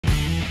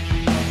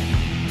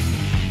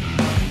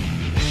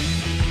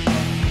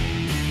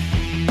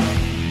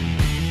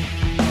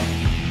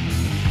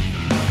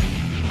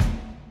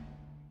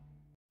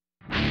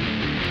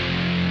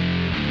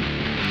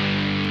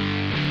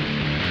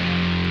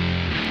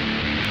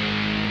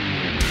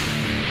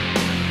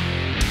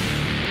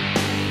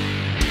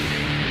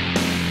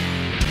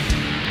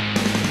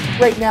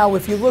Right now,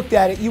 if you looked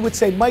at it, you would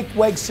say Mike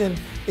Wegzyn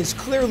is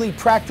clearly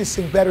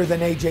practicing better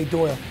than A.J.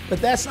 Doyle.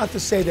 But that's not to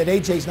say that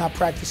A.J.'s not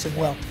practicing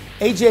well.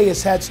 A.J.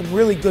 has had some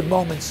really good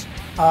moments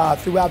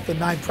throughout the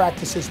 9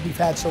 practices we've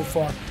had so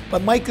far.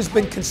 But Mike has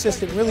been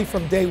consistent really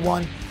from day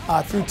one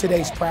through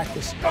today's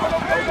practice.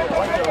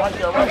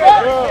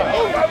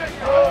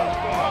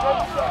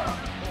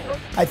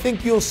 I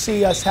think you'll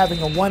see us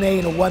having a 1A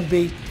and a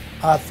 1B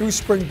through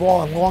spring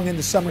ball and long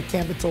into summer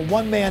camp until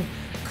one man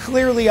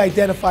clearly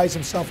identifies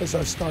himself as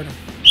our starter.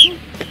 All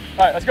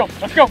right, let's go,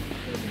 let's go.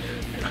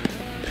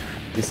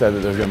 He said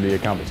that there's going to be a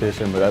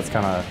competition, but that's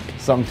kind of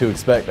something to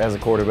expect as a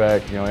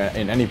quarterback. You know,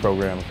 in any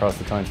program across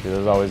the country,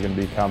 there's always going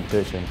to be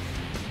competition.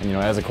 And you know,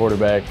 as a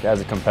quarterback,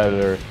 as a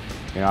competitor,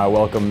 you know, I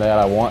welcome that.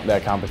 I want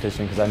that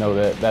competition because I know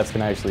that that's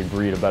going to actually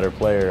breed a better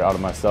player out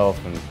of myself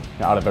and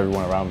out of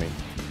everyone around me.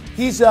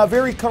 He's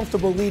very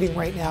comfortable leading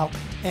right now,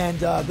 and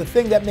the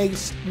thing that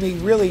makes me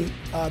really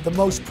the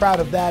most proud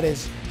of that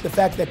is the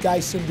fact that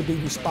guys seem to be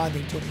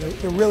responding to him.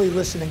 They're really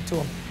listening to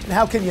him. And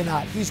how can you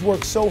not? He's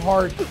worked so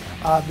hard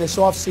this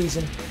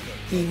offseason.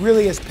 He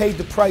really has paid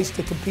the price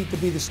to compete to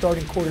be the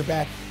starting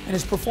quarterback, and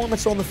his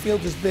performance on the field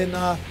has been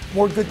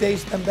more good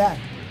days than bad.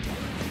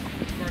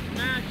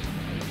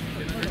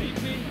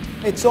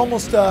 It's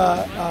almost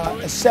a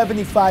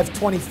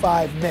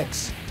 75-25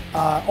 mix,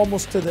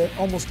 almost to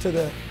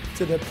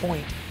the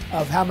point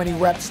of how many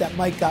reps that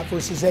Mike got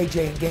versus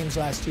AJ in games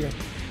last year.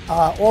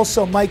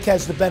 Also, Mike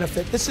has the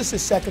benefit. This is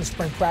his second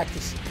spring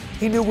practice.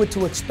 He knew what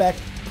to expect,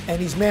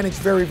 and he's managed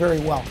very, very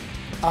well.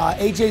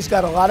 AJ's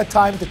got a lot of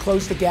time to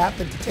close the gap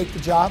and to take the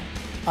job.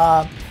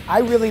 I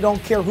really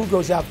don't care who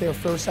goes out there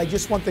first. I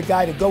just want the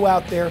guy to go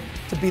out there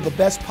to be the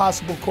best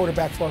possible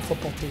quarterback for our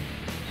football team.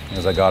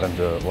 As I got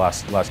into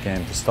last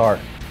game to start,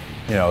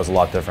 you know, it was a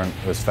lot different.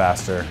 It was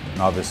faster,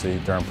 and obviously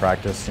during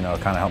practice, you know,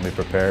 it kind of helped me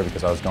prepare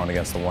because I was going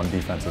against the one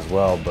defense as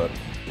well. But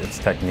it's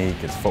technique,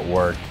 it's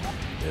footwork,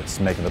 it's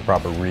making the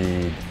proper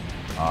read,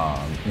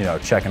 you know,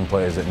 checking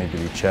plays that need to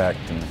be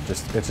checked, and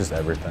it's just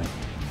everything.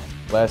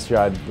 Last year,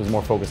 I was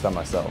more focused on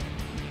myself.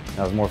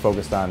 I was more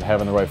focused on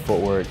having the right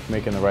footwork,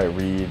 making the right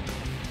read,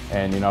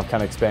 and you know, I've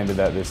kind of expanded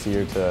that this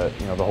year to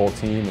the whole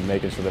team and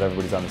making sure that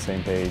everybody's on the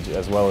same page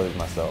as well as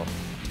myself.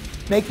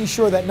 Making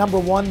sure that, number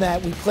one,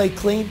 that we play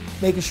clean,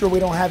 making sure we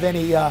don't have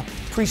any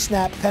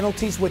pre-snap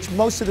penalties, which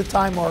most of the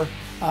time are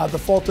the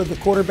fault of the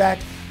quarterback.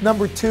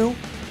 Number two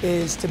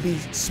is to be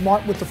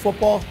smart with the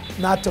football,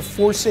 not to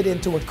force it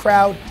into a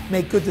crowd,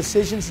 make good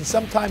decisions, and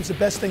sometimes the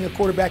best thing a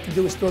quarterback can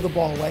do is throw the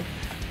ball away.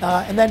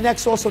 And then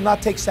next, also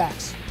not take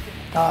sacks.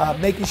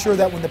 Making sure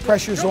that when the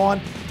pressure's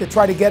on, to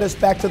try to get us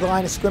back to the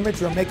line of scrimmage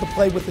or make a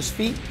play with his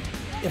feet.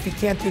 If he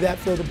can't do that,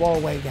 throw the ball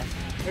away again.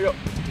 Here you go.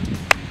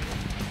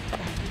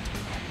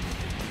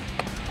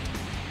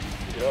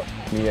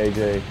 Me,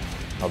 AJ,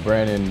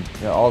 Brandon,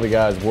 you know, all the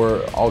guys,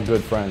 we're all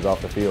good friends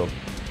off the field.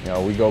 You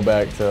know, we go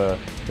back to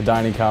the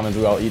dining commons,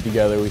 we all eat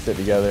together, we sit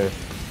together,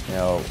 you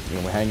know, we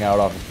hang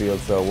out off the field,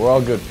 so we're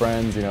all good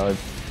friends. You know, it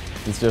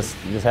just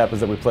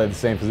happens that we play the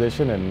same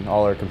position and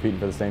all are competing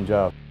for the same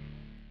job.